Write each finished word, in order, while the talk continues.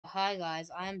Hi guys,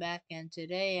 I'm back and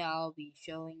today I'll be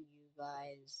showing you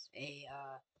guys a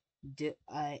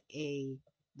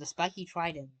the spiky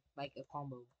trident like a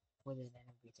combo with it and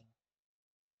everything.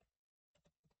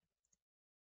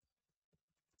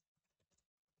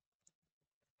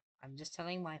 I'm just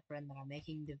telling my friend that I'm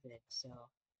making the vid, so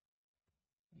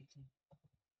making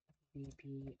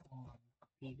PvP on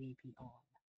PvP on.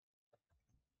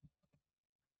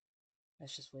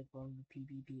 Let's just wait for the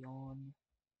PvP on.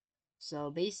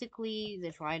 So basically, the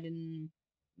trident,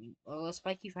 well, the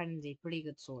spiky trident is a pretty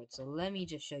good sword. So let me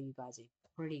just show you guys a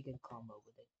pretty good combo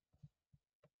with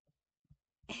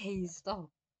it. Hey,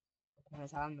 stop!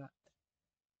 I'm not.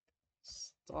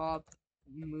 Stop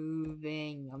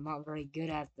moving. I'm not very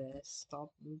good at this. Stop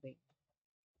moving.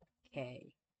 Okay.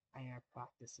 I gotta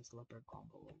practice this leopard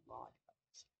combo a lot.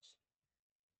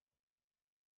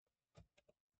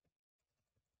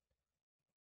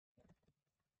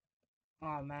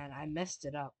 Oh man, I messed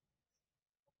it up.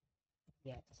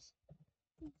 Yes.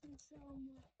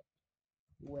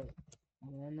 Wait.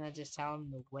 I'm gonna just tell him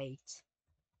to wait.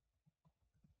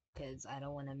 Because I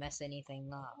don't want to mess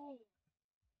anything up.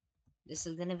 This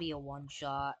is gonna be a one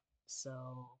shot, so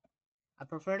I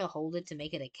prefer to hold it to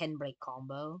make it a Ken break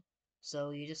combo. So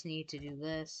you just need to do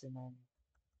this and then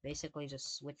basically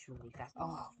just switch really fast.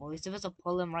 Oh, well, you're supposed to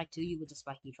pull him right to you with the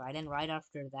spiky trident. Right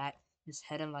after that, just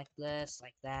hit him like this,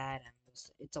 like that, and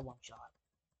just, it's a one shot.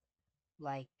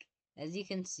 Like, as you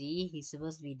can see, he's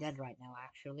supposed to be dead right now,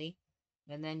 actually.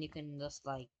 And then you can just,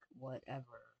 like,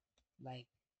 whatever. Like,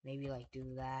 maybe, like,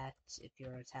 do that if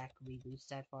your attack reboots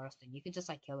that fast, and you can just,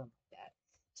 like, kill him like that.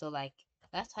 So, like,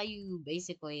 that's how you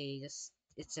basically just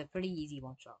it's a pretty easy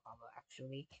one-shot combo,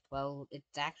 actually. Well, it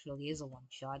actually is a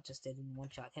one-shot, just didn't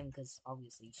one-shot him because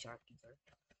obviously he's Sharkkeeper.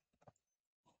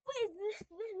 Wait, this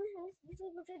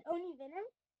is only Venom?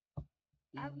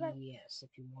 Yes,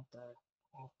 if you want the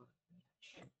offer. Yeah,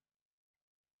 sure.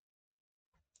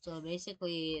 So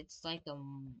basically, it's like Yo,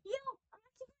 I'm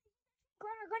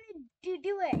actually gonna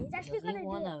do it. He's actually does he gonna do it.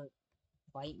 wanna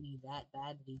fight me that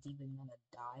bad that he's even gonna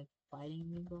die fighting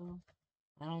me, bro?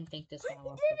 I don't think this He guy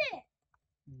wants to did it.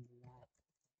 do that.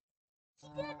 He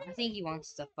did I it. think he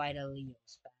wants to fight a Leo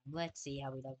spam. Let's see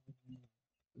how he does with me.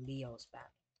 Leo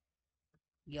spam.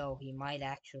 Yo, he might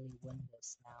actually win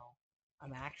this now.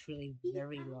 I'm actually He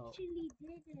very low. actually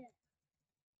did it.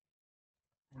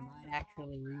 I might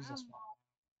actually lose this one.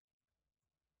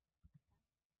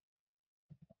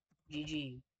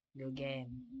 GG. Good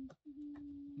game.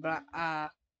 But,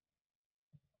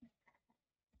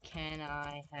 can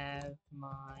I have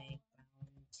my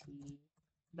bounty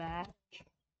back?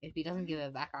 If he doesn't give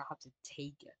it back, I'll have to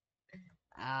take it.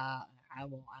 I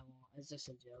won't, I won't. It's just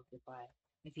a joke.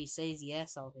 If he says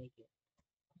yes, I'll take it.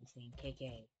 I'm saying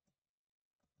KK.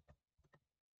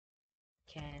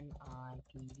 Can I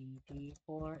PvP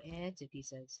for it? If he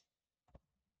says,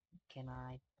 can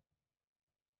I?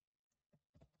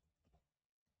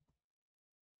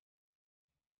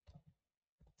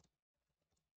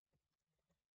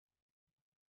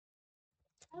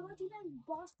 I want to learn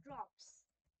boss drops.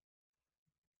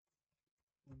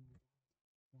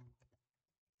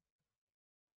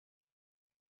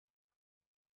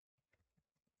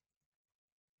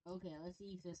 Okay, let's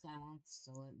see if this guy wants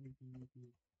to let me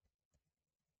PvP.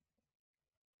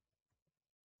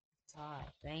 Ah,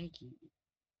 thank you.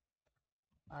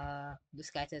 This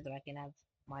guy said that I can have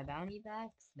my bounty back.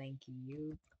 Thank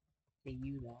you. To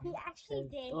you He then. actually Says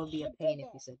it did. would be He a did pain if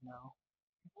it. you said no.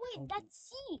 Wait, Thank you. that's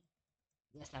C.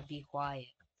 Yes, now be quiet.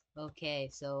 Okay,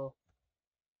 so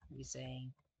you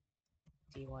saying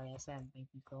TYSM, thank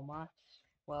you so much.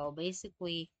 Well,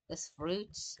 basically, this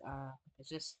fruit, it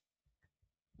just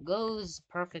goes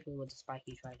perfectly with the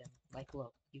spiky trident. Like,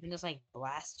 look, you can just, like,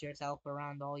 blast yourself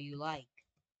around all you like.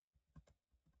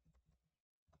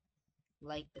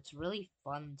 Like, it's really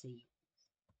fun to use.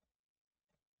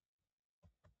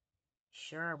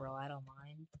 Sure, bro, I don't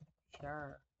mind.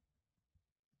 Sure.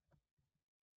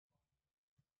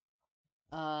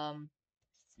 I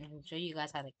can show you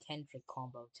guys how to Kendrick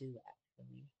combo, too,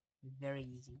 actually. Very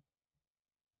easy.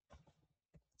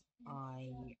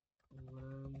 I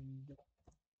learned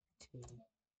to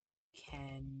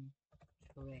can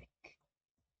trick.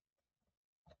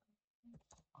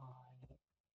 I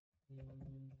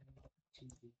learned to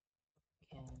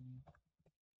can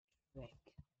trick.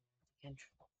 Can trick.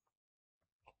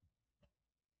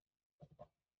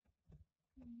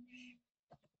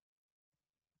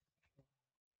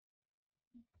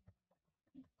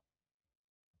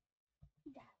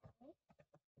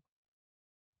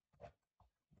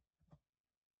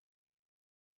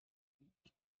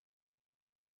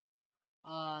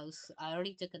 I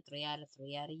already took a 3 out of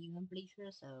 3 out of you, I'm pretty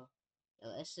sure, so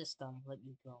let's just let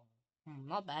you go.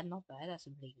 Not bad, not bad. That's a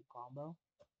pretty good combo.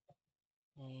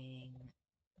 A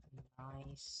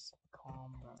nice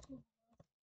combo.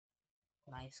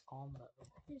 Nice combo.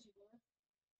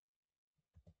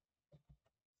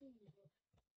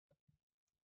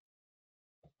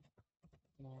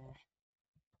 Nah,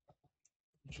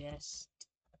 just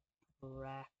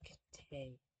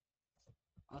practice.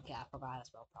 Okay, I forgot how to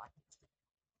spell practice.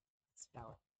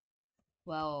 Spell it.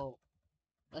 Well,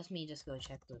 let me just go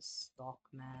check the stock,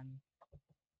 man.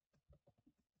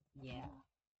 Yeah,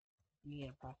 you need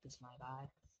to practice, my guy.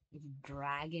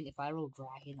 If I roll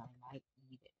dragon, I might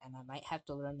eat it, and I might have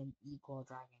to learn an equal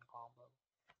dragon combo.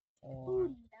 Or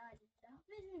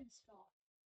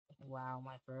wow,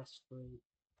 my first fruit.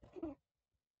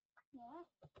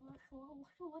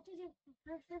 What is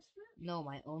your first fruit? No,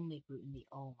 my only fruit in the.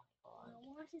 Oh my god.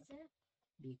 What is it?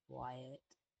 Be quiet.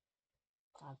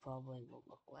 I probably will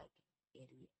look like an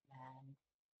idiot, man.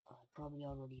 I probably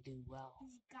already do well.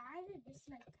 These guys are just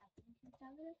like cutting each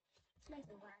other. It's like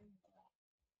random.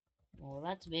 Well,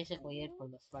 that's basically it for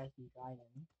the spiky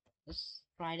trident. This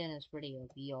trident is pretty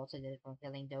OP. Also did it from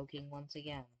killing Doking once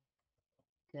again.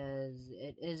 Because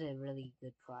it is a really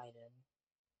good trident.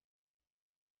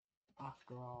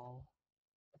 After all.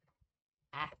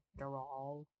 After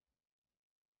all.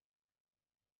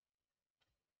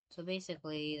 So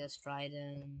basically, this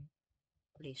trident,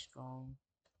 pretty strong.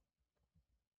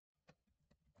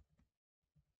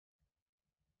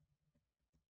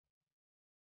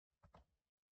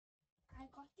 I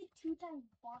got the 2 times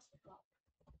boss drop.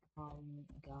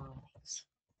 Guys.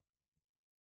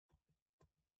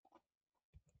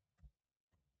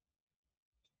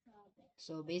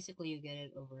 So basically, you get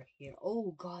it over here.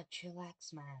 Oh god,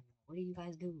 chillax, man. What do you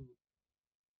guys do?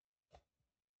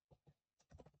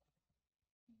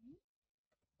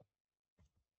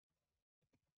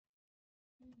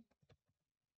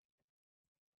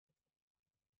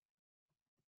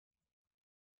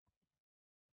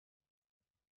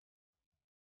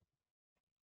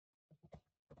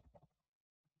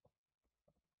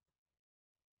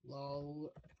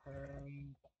 Low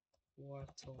perm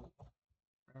portal.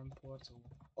 Perm portal.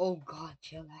 Oh god,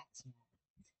 chillax, man.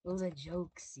 It was a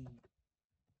joke, see.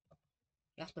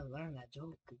 You have to learn that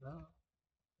joke, bro.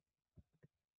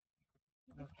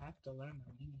 You have to learn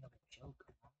the meaning of a joke,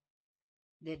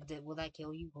 man. Will that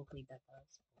kill you? Hopefully that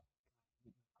does.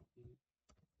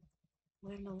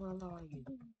 Where in the world are you?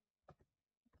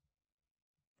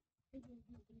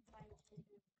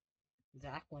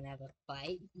 Zach wanna have a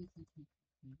fight?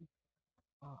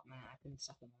 Oh man, I couldn't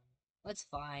suck him on. That's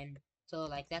fine. So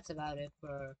like that's about it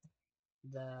for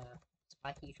the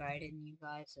spiky trident, you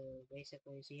guys. So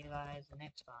basically, see you guys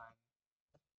next time.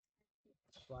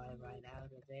 Fly right out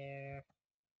of there.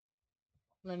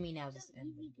 Let me now just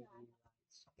end the video,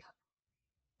 guys.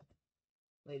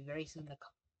 Wait, very soon the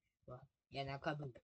yeah, now kaboom.